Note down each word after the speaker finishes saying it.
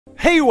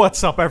Hey,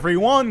 what's up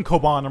everyone?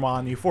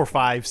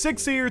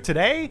 KobanRamani456 here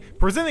today,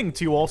 presenting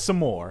to you all some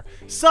more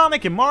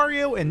Sonic and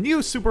Mario and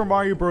New Super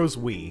Mario Bros.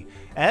 Wii,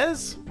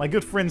 as my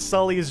good friend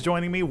Sully is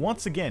joining me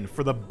once again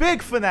for the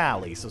big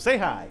finale, so say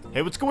hi.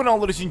 Hey, what's going on,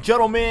 ladies and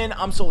gentlemen?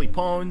 I'm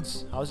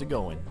SullyPwnz. How's it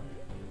going?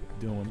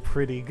 Doing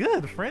pretty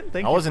good, friend.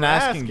 Thank you. I wasn't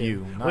asking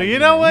you. Well, you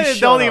know what? It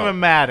don't even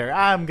matter.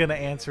 I'm gonna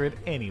answer it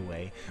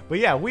anyway. But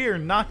yeah, we are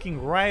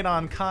knocking right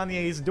on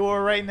Kanye's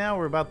door right now.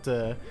 We're about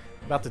to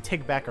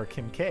take back our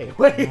Kim K.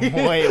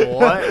 Wait,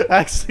 what?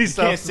 Actually, you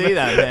can't say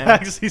that, man.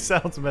 Actually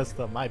sounds messed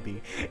up. Might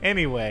be.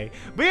 Anyway,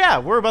 but yeah,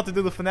 we're about to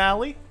do the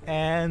finale,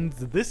 and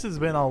this has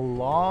been a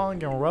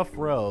long and rough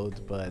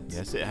road, but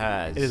yes, it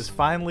has. It is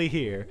finally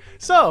here.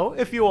 So,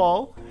 if you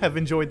all have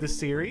enjoyed this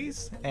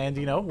series, and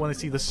you know, want to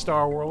see the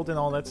Star World and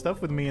all that stuff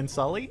with me and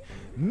Sully,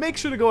 make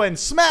sure to go ahead and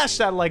smash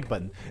that like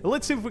button. And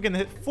let's see if we can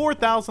hit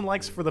 4,000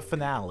 likes for the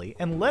finale,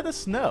 and let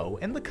us know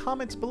in the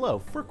comments below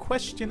for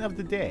question of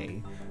the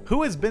day,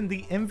 who has been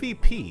the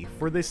MVP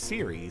for this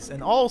series,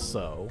 and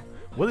also,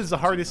 what is the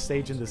hardest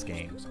stage in this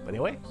game? But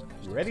anyway,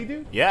 you ready,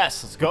 dude?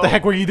 Yes, let's go. What the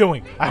heck were you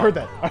doing? I heard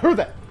that. I heard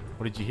that.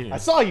 What did you hear? I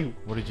saw you.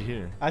 What did you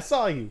hear? I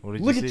saw you. What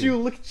did look you at see? you.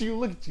 Look at you.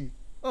 Look at you.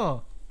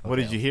 Oh. What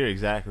did you hear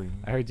exactly?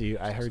 I heard you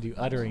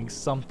uttering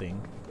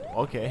something.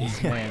 Okay.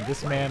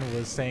 This man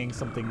was saying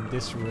something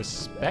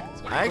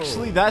disrespectful.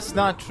 Actually, that's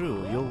not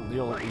true. You'll.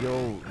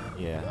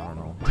 Yeah, I don't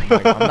know.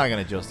 I'm not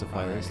gonna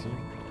justify this, dude.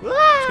 I'm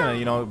just gonna,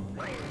 you know,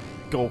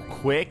 go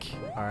quick.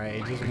 All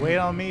right, just wait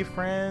on me,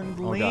 friend.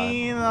 Oh,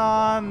 Lean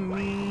on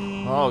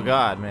me. Oh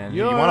God, man.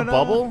 You want a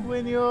bubble?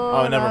 When you're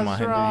oh, never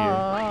mind.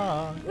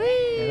 strong,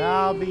 and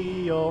I'll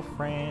be your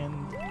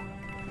friend.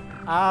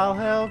 I'll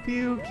help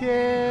you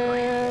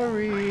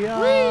carry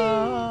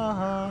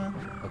on.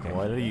 Okay.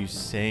 What are you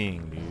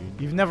saying,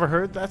 dude? You've never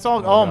heard? That's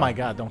all. Oh my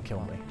God! Don't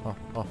kill me.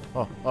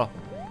 Oh.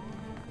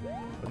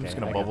 I'm just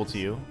gonna bubble to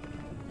you.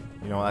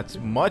 You know, that's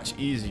much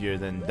easier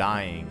than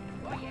dying.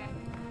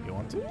 You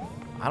want to?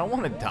 I don't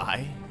want to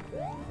die.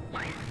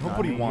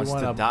 Nobody wants to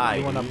You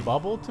die. want to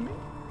bubble to me?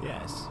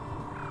 Yes.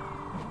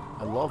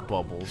 I love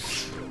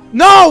bubbles.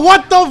 No!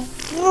 What the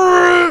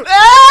fruit?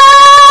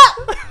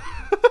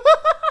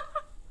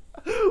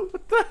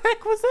 What the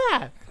heck was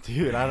that?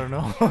 Dude, I don't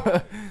know.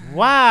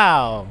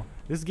 Wow.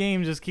 This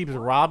game just keeps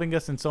robbing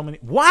us in so many...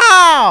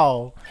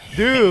 Wow!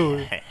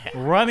 Dude,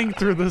 running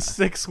through the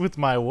 6 with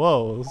my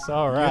woes.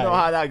 All right. You know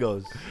how that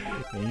goes.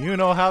 And you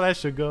know how that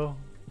should go.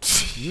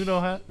 You know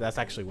how... That's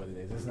actually what it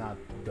is. It's not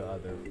the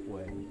other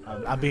way.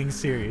 I'm being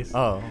serious.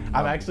 Oh.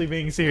 I'm actually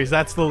being serious.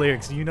 That's the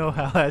lyrics. You know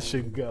how that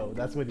should go.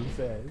 That's what he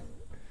says.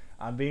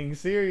 I'm being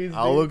serious.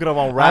 I'll dude. look it up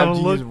on Rap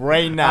Genius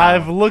right now.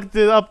 I've looked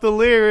it up the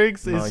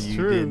lyrics. No, it's you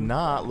true. did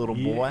not, little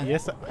boy.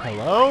 Yes.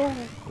 Hello?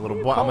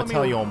 Little boy, I'm gonna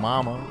tell your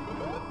mama.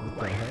 What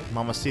the heck?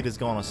 Mama Sita's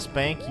gonna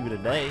spank you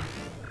today.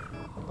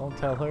 Don't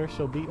tell her.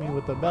 She'll beat me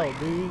with the belt,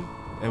 dude.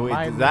 And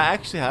wait, did that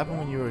actually happen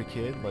when you were a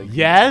kid? Like,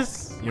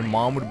 yes. your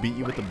mom would beat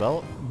you with the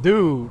belt?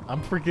 Dude,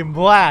 I'm freaking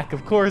black.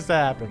 Of course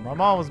that happened. My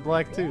mom was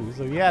black too,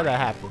 so yeah, that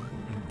happened.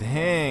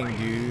 Dang,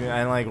 dude.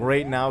 And like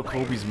right now,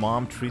 Kobe's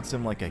mom treats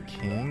him like a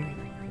king.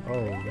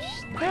 Oh,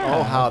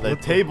 oh, how the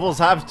tables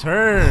have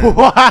turned.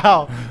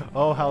 Wow.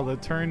 Oh, how the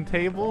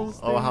turntables.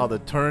 Oh, how the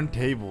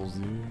turntables,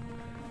 dude.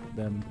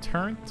 Them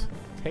turnt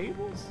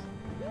tables?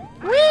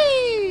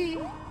 Whee!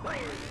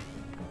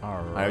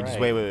 Alright. Just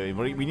wait.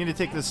 We need to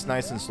take this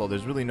nice and slow.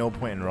 There's really no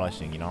point in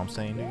rushing, you know what I'm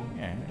saying, dude?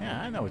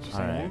 Yeah, I know what you're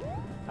saying, dude.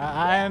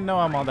 I know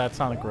I'm on that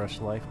Sonic Rush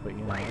life, but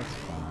you know, it's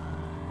fine.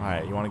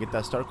 Alright, you want to get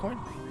that star coin?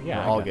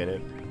 Yeah, I'll get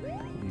it.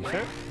 You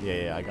sure?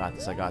 Yeah, I got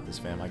this,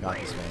 fam.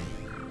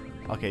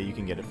 Okay, you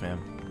can get it,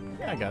 fam.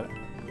 Yeah, I got it.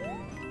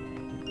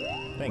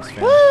 Thanks,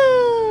 fam.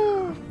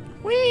 Woo!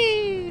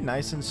 Whee!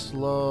 Nice and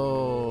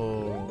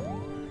slow.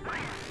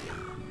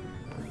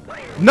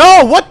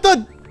 No, what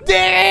the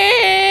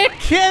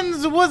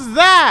dickens was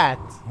that?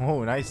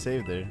 Oh, nice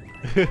save there.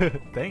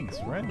 Thanks,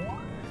 friend.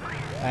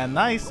 And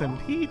nice and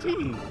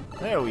PG.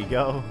 There we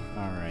go.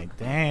 Alright,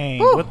 dang.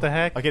 Woo! What the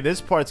heck? Okay, this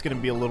part's gonna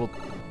be a little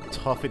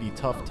toughy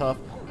tough.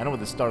 I know what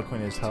the star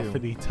coin is,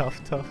 Tuffity too.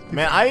 tough.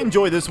 Man, I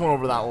enjoyed this one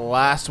over that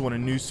last one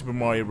in New Super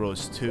Mario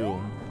Bros. 2.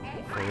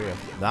 For real.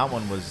 That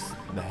one was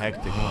the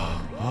hectic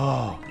one.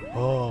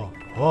 Oh.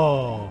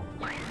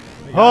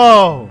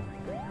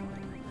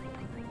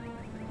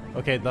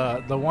 Okay,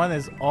 the one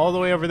is all the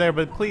way over there,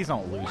 but please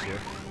don't lose here.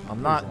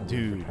 I'm not,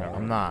 dude.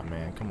 I'm not,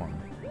 man. Come on.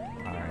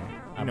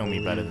 Alright. You know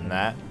me better than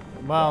that.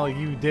 Well,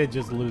 you did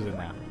just lose it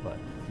now, but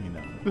you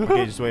know.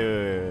 Okay, just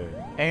wait.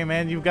 Hey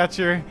man, you've got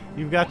your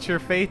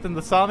faith in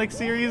the Sonic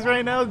series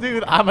right now,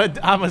 dude. I'm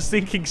a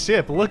sinking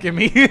ship. Look at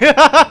me.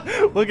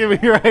 Look at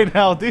me right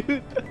now,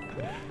 dude.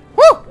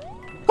 Woo!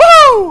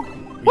 Woo!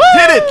 We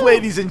did it,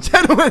 ladies and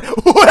gentlemen.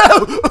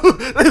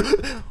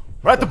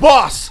 We're at the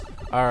boss.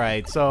 All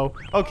right, so,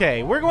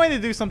 okay, we're going to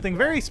do something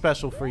very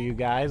special for you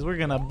guys. We're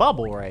going to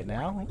bubble right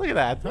now. Look at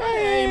that.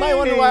 Hey, you might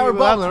wonder why we're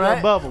bubbling, right?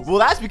 Bubbles. Well,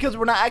 that's because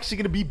we're not actually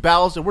going to be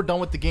Bowser. We're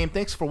done with the game.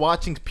 Thanks for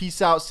watching. Peace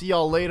out. See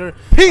y'all later.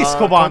 Peace,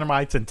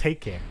 Kobanamites, and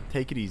take care.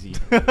 Take it easy.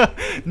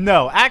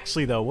 No,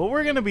 actually, though, what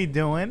we're going to be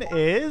doing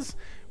is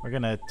We're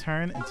gonna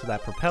turn into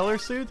that propeller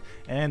suit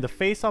and to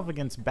face off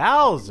against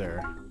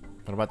Bowser.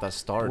 What about that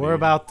star, We're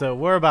about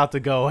to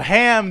go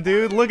ham,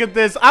 dude. Look at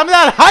this. I'm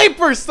not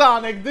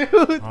hypersonic,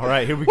 dude. All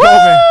right, here we go,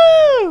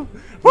 man.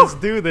 Let's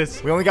do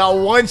this. We only got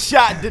one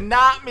shot. Did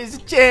not miss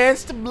a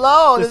chance to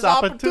blow. This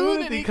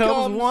opportunity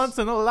comes once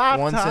in a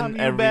lifetime. Once in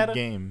every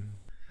game.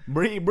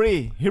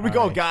 Bree, here we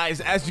go, guys.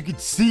 As you can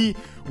see,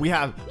 we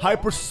have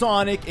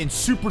Hypersonic and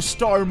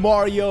Superstar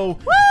Mario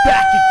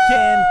back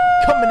again,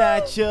 coming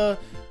at you.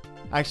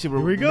 Actually,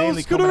 we're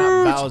mainly coming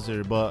at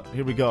Bowser, but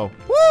here we go.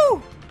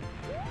 Woo!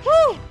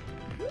 Woo!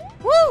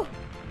 Woo!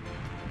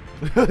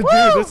 Dude,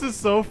 this is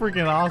so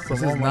freaking awesome.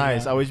 This is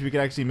nice. I wish we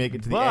could actually make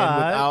it to the end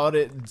without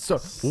it. So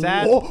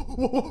sad.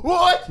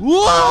 What?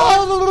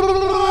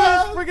 Whoa!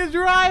 It's freaking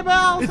Dry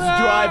Bowser! It's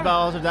Dry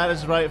Bowser. That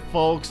is right,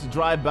 folks.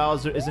 Dry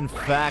Bowser is in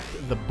fact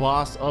the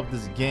boss of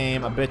this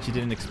game. I bet you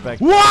didn't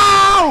expect.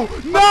 Wow!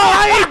 No,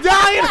 I ain't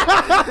dying!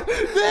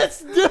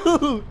 This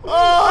dude!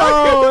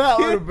 Oh, that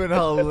would have been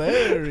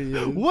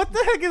hilarious. What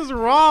the heck is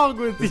wrong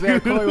with you?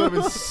 That would have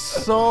been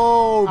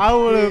so. I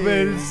would have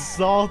been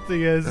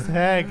salty as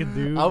heck,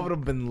 dude. I would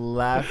have been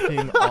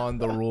laughing on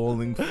the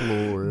rolling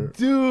floor.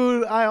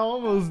 Dude, I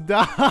almost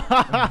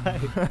died.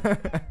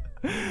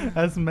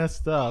 That's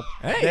messed up.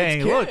 Hey,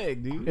 dang, it's look,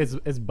 dude.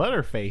 It's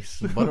Butterface.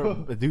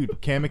 Dude,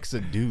 Kamek's a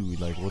dude.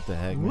 Like, what the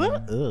heck, man?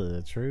 What?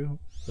 True.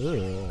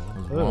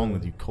 What's wrong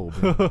with you, Kobe?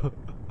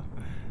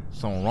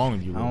 Something wrong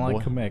with you, little boy. I don't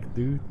like Kamek,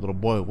 dude. Little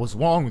boy, what's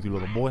wrong with you,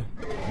 little boy?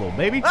 Little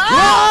baby.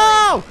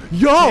 Ah! Whoa!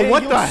 Yo, man,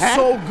 what the heck?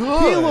 So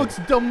good. He looks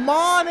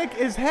demonic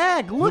as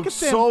heck. Look at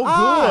them so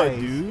eyes.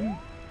 Good, dude.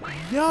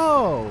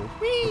 Yo.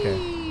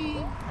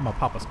 Okay. I'm a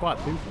Papa Squat,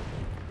 dude.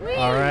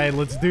 All right,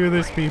 let's do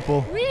this,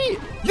 people.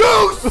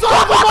 You son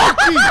of a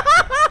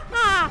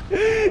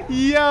monkey!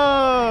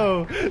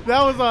 Yo,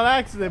 that was on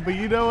accident, but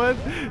you know what?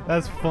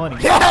 That's funny.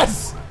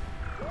 Yes!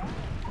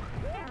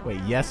 Wait,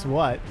 yes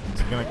what?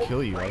 It's gonna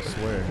kill you, I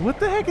swear.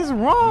 What the heck is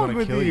wrong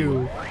with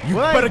you? You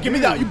better give me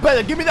that. You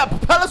better give me that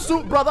propeller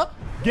suit, brother.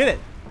 Get it.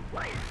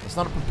 It's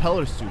not a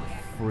propeller suit.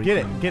 Get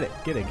it.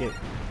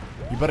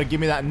 You better give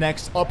me that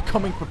next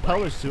upcoming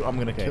propeller suit. I'm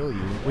gonna kill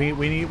you. We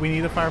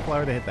need a fire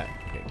flower to hit that.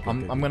 Okay,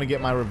 I'm gonna get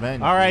my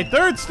revenge. All right,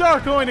 third star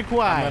going to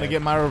Quiet. I'm gonna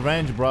get my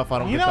revenge, bro. If I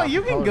don't. You get know, that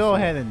you can go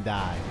suit. ahead and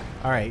die.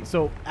 All right,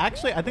 so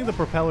actually, I think the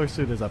propeller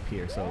suit is up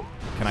here. So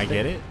can I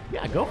get it?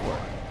 Yeah, go for it.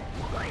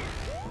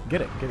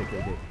 Get it,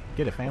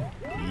 fam.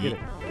 Get it.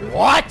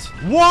 What?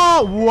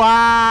 Whoa!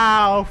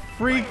 Wow!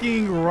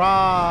 Freaking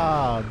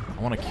Rob.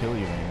 I want to kill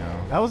you right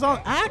now. That was on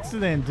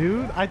accident,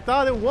 dude. I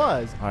thought it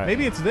was. All right.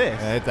 Maybe it's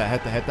this. Yeah, hit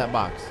that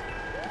box.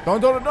 No!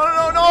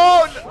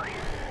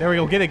 There we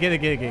go. Get it.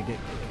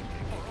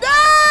 No!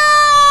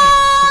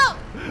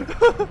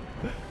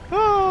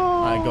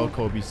 All right, go,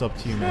 Kobe. It's up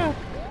to you, man.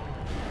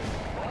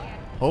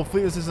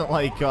 Hopefully, this isn't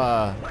like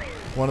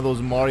one of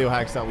those Mario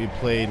hacks that we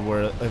played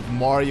where if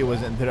Mario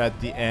isn't there at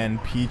the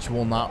end, Peach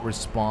will not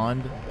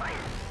respond.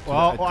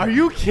 Well, are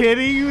you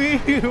kidding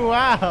me?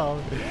 Wow.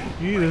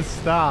 You need to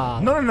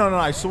stop. No.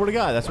 I swear to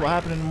God, that's what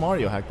happened in the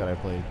Mario hack that I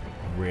played.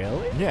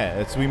 Really?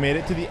 Yeah, we made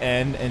it to the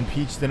end, and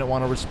Peach didn't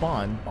want to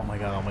respond. Oh my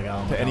god.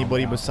 To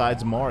anybody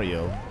besides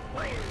Mario.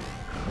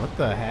 What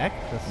the heck?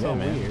 That's so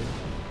weird.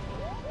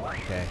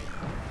 Okay.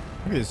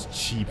 Look at this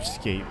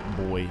cheapskate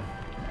boy.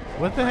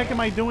 What the heck am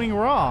I doing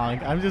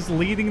wrong? I'm just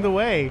leading the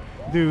way.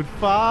 Dude,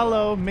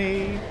 follow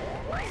me.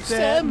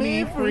 Set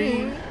me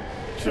free.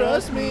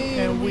 Trust me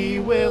and we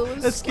will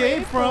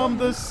escape from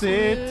the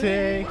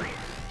city.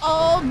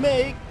 I'll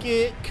make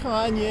it,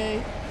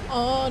 Kanye.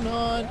 On.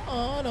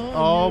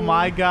 Oh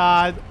my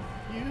god.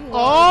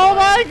 Oh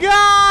my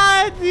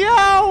god!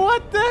 Yo,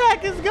 what the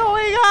heck is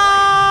going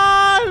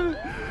on?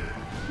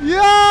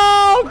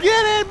 Yo,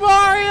 get it,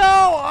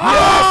 Mario!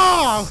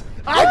 Yes!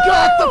 I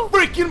got the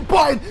freaking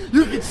button!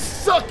 You can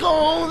suck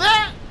on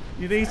that!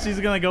 You think she's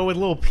gonna go with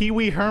little Pee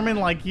Wee Herman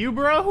like you,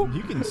 bro?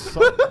 You can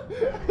suck.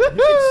 You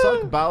can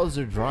suck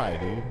Bowser dry,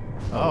 dude.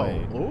 Oh,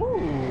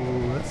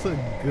 ooh, that's a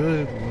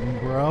good one,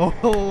 bro.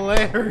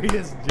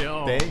 Hilarious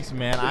joke. Thanks,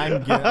 man.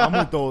 I'm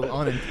with those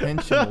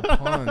unintentional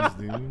puns,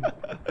 dude.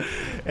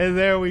 And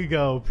there we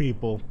go,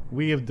 people.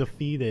 We have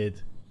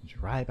defeated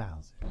Dry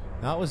Bowser.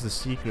 That was the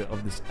secret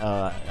of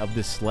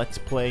this Let's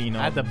Play, you know.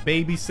 I had to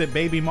babysit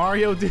Baby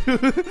Mario, dude.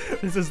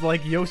 This is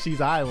like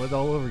Yoshi's Island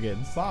all over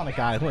again. Sonic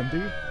Island,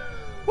 dude.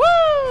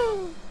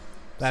 Woo!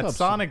 That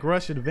Sonic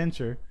Rush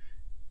adventure.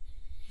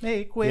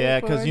 Make way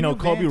yeah, because you know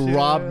Kobe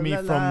robbed me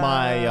from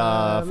my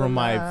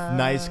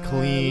nice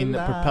clean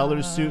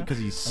propeller suit because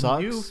he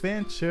sucks. New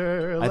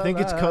venture, I think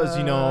it's because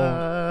you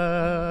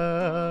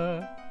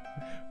know.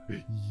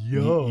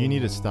 Yo, you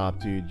need to stop,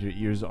 dude.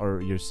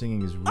 Your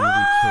singing is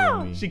really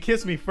killing me. She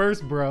kissed me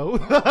first, bro.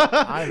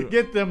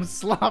 Get them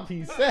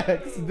sloppy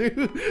sex,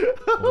 dude.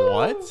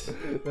 What?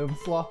 Them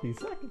sloppy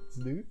seconds,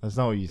 dude. That's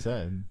not what you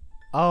said.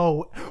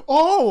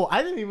 Oh!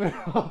 I didn't even.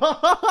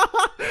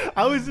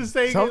 I was just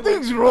saying.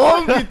 Something's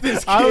wrong with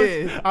this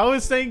kid. I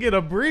was saying it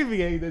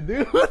abbreviated,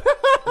 dude.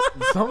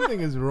 Something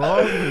is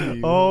wrong with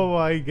you. Oh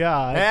my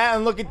god.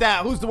 And look at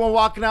that. Who's the one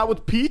walking out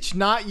with Peach?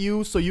 Not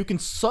you. So you can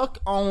suck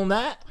on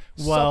that.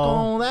 Suck Well,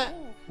 on that.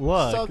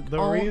 Look, Suck the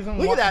on. reason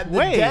Look why. at that. The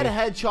Wait. dead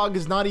hedgehog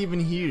is not even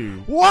here.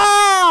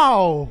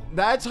 Wow!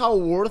 That's how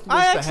worthless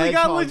I the actually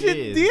got hedgehog legit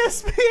is.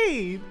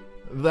 DSP'd.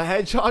 The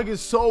hedgehog is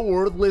so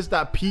worthless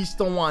that Peach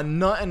don't want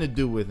nothing to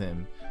do with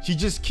him. She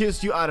just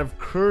kissed you out of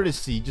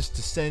courtesy just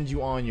to send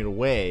you on your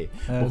way.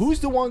 But who's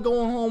the one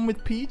going home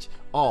with Peach?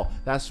 Oh,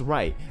 that's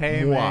right.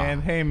 Hey Moi.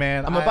 man, hey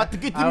man. I'm about to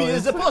get to me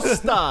the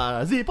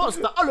posta. The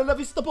posta. All la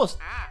vista posta.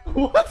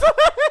 What the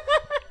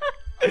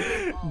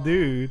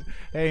Dude,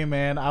 hey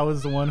man, I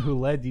was the one who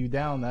led you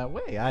down that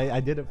way.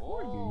 I did it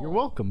for you. You're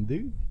welcome,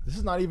 dude. This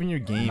is not even your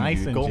game. Nice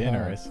dude. and Go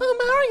generous. Home. Oh,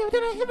 Mario,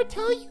 did I ever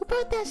tell you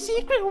about that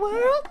secret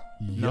world?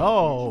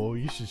 Yo,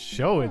 you should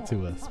show it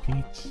to us,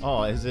 Peach.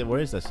 Oh, is it? Where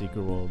is that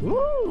secret world?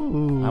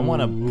 Ooh. I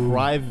want a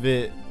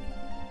private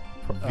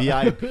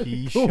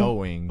VIP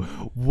showing.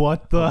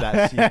 What the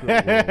that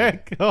secret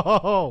heck?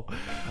 Oh,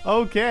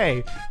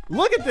 okay.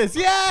 Look at this.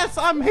 Yes,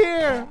 I'm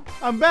here.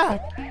 I'm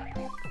back.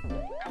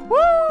 Woo!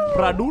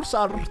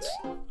 Producers.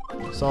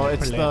 So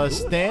it's the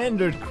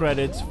standard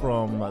credits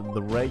from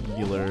the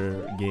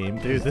regular game.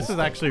 Dude, this is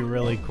actually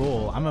really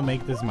cool. I'm gonna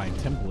make this my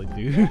template,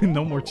 dude.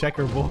 No more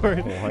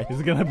checkerboard. What?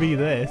 It's gonna be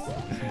this.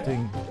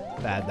 something.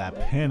 That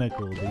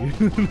pinnacle,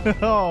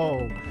 dude.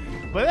 No.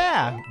 But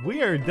yeah,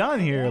 we are done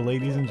here,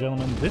 ladies and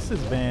gentlemen. This has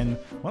been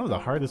one of the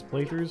hardest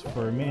playthroughs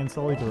for me and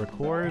Sully to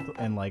record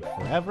in like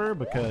forever,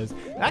 because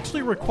it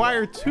actually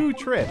required 2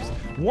 trips.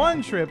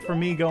 One trip for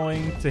me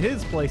going to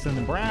his place in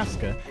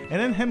Nebraska, and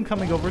then him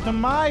coming over to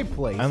my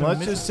place. And in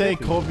let's just say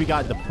Mississippi. Kobe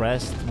got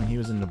depressed when he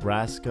was in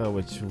Nebraska,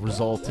 which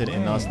resulted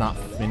in us not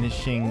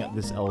finishing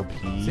this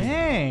LP.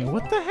 Dang,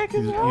 what the heck He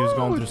is was, wrong he was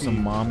going with through some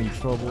you? mommy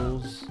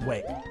troubles.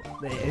 Wait,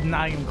 it's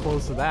not even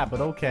close to that, but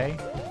okay.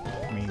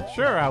 I mean,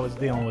 sure, I was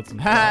dealing with some.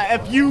 Ha!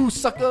 F you,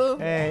 sucker!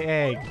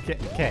 Hey,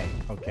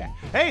 okay.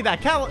 Hey,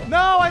 that cat.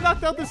 No, I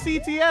knocked out the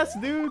CTS,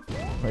 dude.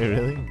 Wait,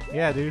 really?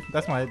 Yeah, dude.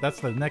 That's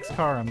the next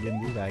car I'm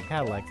getting, dude. That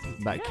Cadillac.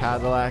 That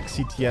Cadillac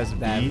CTS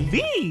That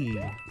V V.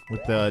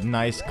 with the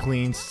nice,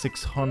 clean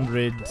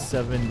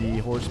 670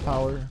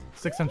 horsepower.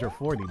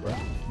 640, bro.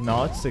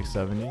 No, it's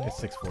 670. It's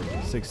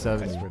 640.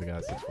 670. I swear to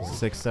God, 640.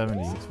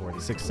 670. 640.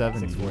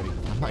 670. 640.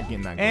 I'm not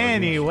getting that. Garbage.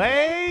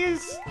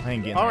 Anyways. I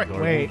ain't getting All that.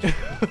 right, Garbage.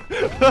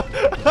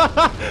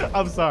 wait.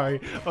 I'm sorry.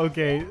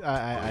 Okay,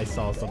 I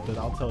saw something.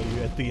 I'll tell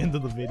you at the end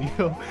of the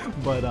video.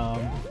 But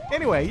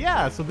anyway,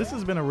 yeah. So this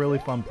has been a really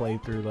fun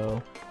playthrough,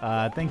 though.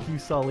 Thank you,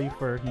 Sully,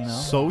 for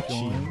Sochi.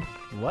 joining.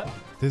 What?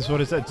 This is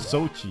what it said.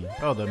 Sochi.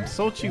 Oh, the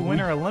Sochi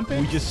Winter Olympics.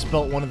 We just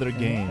spelt one of their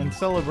games. in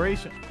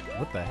celebration.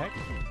 What the heck?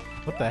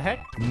 What the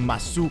heck?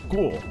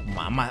 Masuko.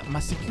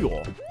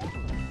 Masukyo.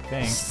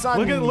 Dang.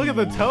 Sunny. Look at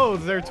the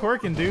toads. They're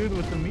twerking, dude,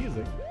 with the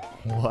music.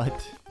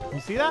 What? You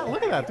see that?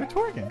 Look at that. They're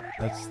twerking.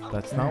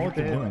 That's not what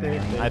they're doing,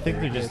 man. I think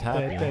they're just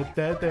happy. Hey,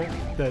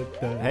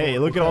 Hey,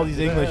 look at all these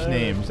English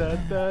names.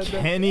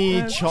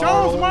 Kenny,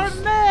 Charles.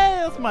 Martinet.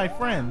 That's my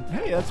friend.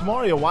 Hey, that's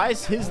Mario. Why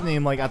is his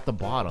name like at the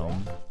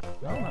bottom?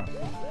 I don't know.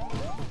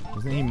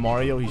 Isn't he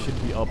Mario? He should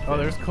be up there. Oh,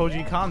 there's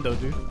Koji Kondo,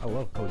 dude. I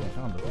love Koji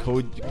Kondo.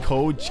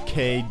 Coach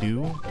K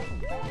do.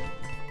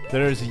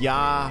 There's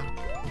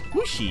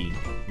Yahushi.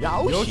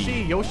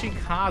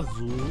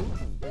 Yoshikazu.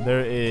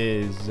 There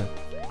is.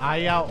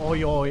 Aya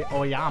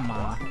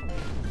Oyama.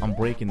 I'm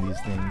breaking these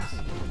things.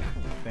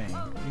 Dang,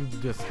 you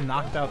just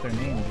knocked out their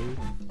name, dude.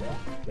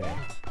 Okay,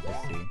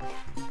 let's see.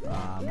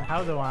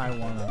 How do I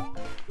wanna?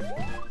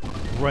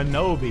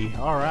 Renobi.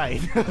 All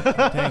right.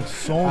 Dang,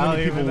 so I don't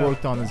many people even know.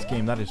 worked on this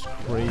game. That is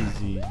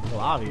crazy. Well,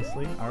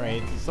 obviously. All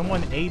right.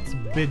 Someone ate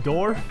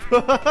Bidorf.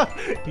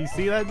 You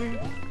see that, dude?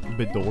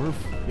 Bedorf?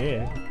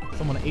 Yeah.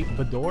 Someone ate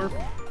Bidorf.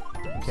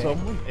 Okay.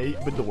 Someone ate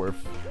Bedorf.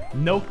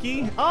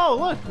 Noki. Oh,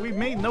 look, we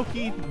made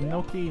Noki,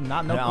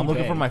 not Noki. Yeah, I'm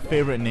looking Bay. for my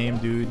favorite name,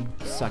 dude.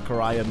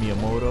 Sakuraya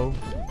Miyamoto.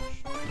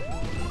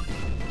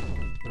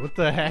 What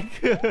the heck?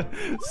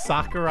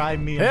 Sakurai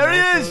Miyamoto. There he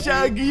is, dude.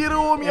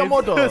 Shigeru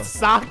Miyamoto. It's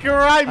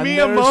Sakurai And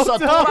there's Miyamoto.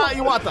 Satoru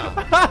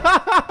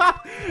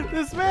Iwata.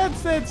 This man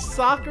said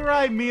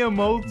Sakurai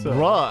Miyamoto.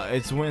 Bruh,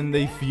 it's when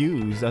they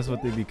fuse. That's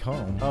what they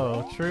become.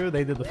 Oh, true.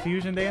 They did the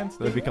fusion dance.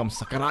 They become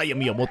Sakuraya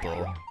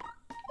Miyamoto.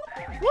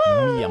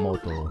 Woo!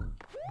 Miyamoto.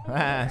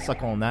 Ah,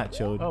 suck on that,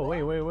 chode. Oh,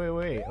 wait.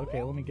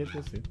 Okay, let me get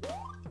this dude.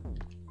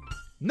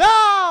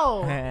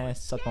 No! Ah,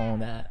 suck on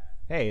that.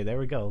 Hey, there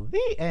we go.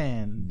 The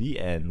end. The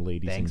end,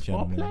 ladies Thanks and for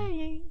gentlemen.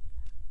 playing.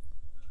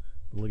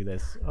 Look at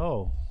this.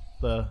 Oh,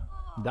 the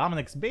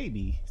Dominic's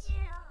babies.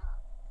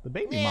 The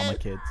baby mama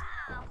kids.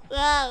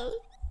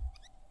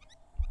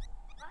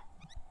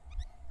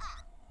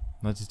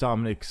 That's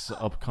Dominic's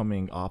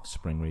upcoming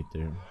offspring right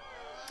there.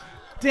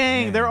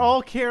 Dang, Man. they're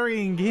all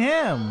carrying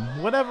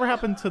him. Whatever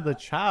happened to the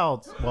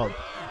child? Well,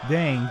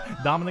 dang,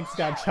 Dominic's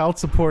got child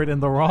support in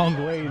the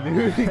wrong way,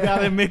 dude. He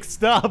got it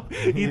mixed up.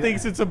 He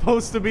thinks it's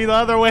supposed to be the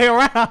other way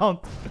around.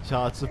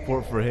 Child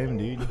support for him,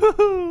 dude.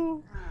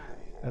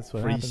 That's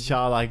what For happens. each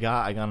child I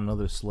got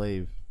another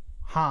slave.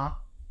 Huh?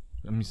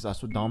 I mean,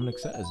 that's what Dominic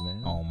says,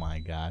 man. Oh my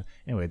god.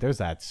 Anyway, there's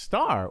that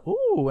star.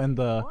 Ooh, and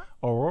the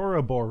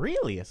Aurora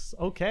Borealis.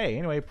 Okay,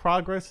 anyway,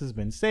 progress has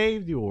been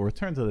saved. You will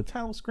return to the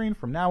title screen.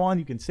 From now on,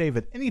 you can save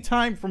at any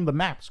time from the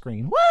map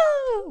screen.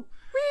 Woo!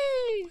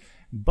 Whee!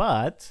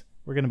 But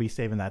we're going to be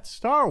saving that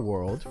star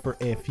world for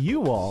if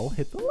you all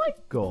hit the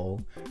like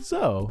goal.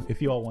 So,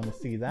 if you all want to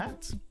see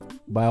that,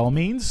 by all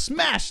means,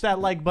 smash that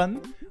like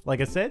button. Like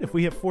I said, if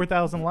we hit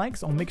 4,000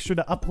 likes, I'll make sure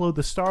to upload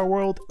the Star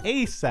World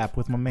ASAP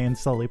with my man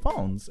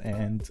SullyPwnz.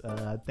 And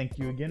thank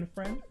you again,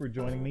 friend, for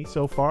joining me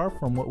so far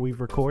from what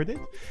we've recorded.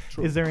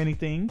 True. Is there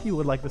anything you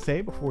would like to say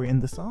before we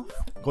end this off?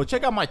 Go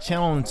check out my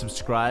channel and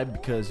subscribe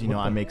because, you know,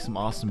 I make some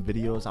awesome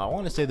videos. I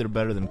want to say they're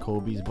better than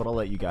Kobe's, but I'll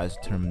let you guys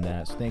determine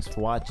that. So thanks for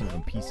watching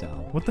and peace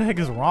out. What the heck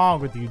is wrong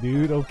with you,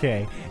 dude?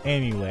 Okay.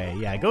 Anyway,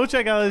 yeah, go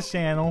check out his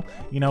channel.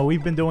 You know,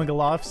 we've been doing a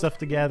lot of stuff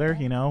together.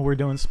 You know, we're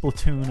doing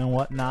Splatoon and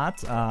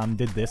whatnot.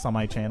 Did this on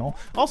my channel.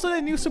 Also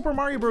did new Super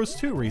Mario Bros.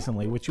 2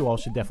 recently, which you all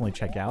should definitely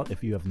check out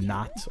if you have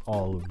not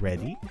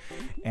already.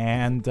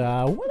 And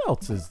what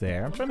else is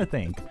there? I'm trying to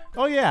think.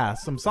 Oh yeah,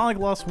 some Sonic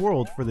Lost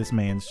World for this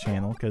man's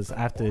channel because I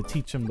have to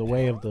teach him the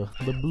way of the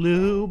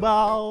blue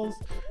balls.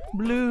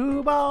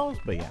 Blue balls.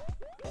 But yeah.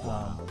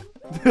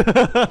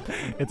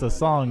 It's a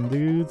song,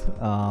 dudes.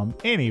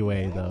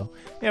 Anyway, though,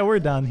 yeah, we're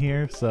done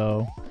here.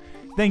 So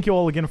thank you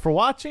all again for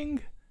watching.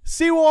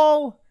 See you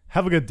all.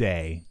 Have a good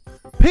day.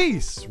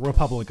 Peace,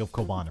 Republic of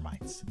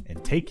Kobandermites,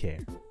 and take care.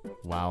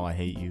 Wow, I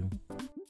hate you.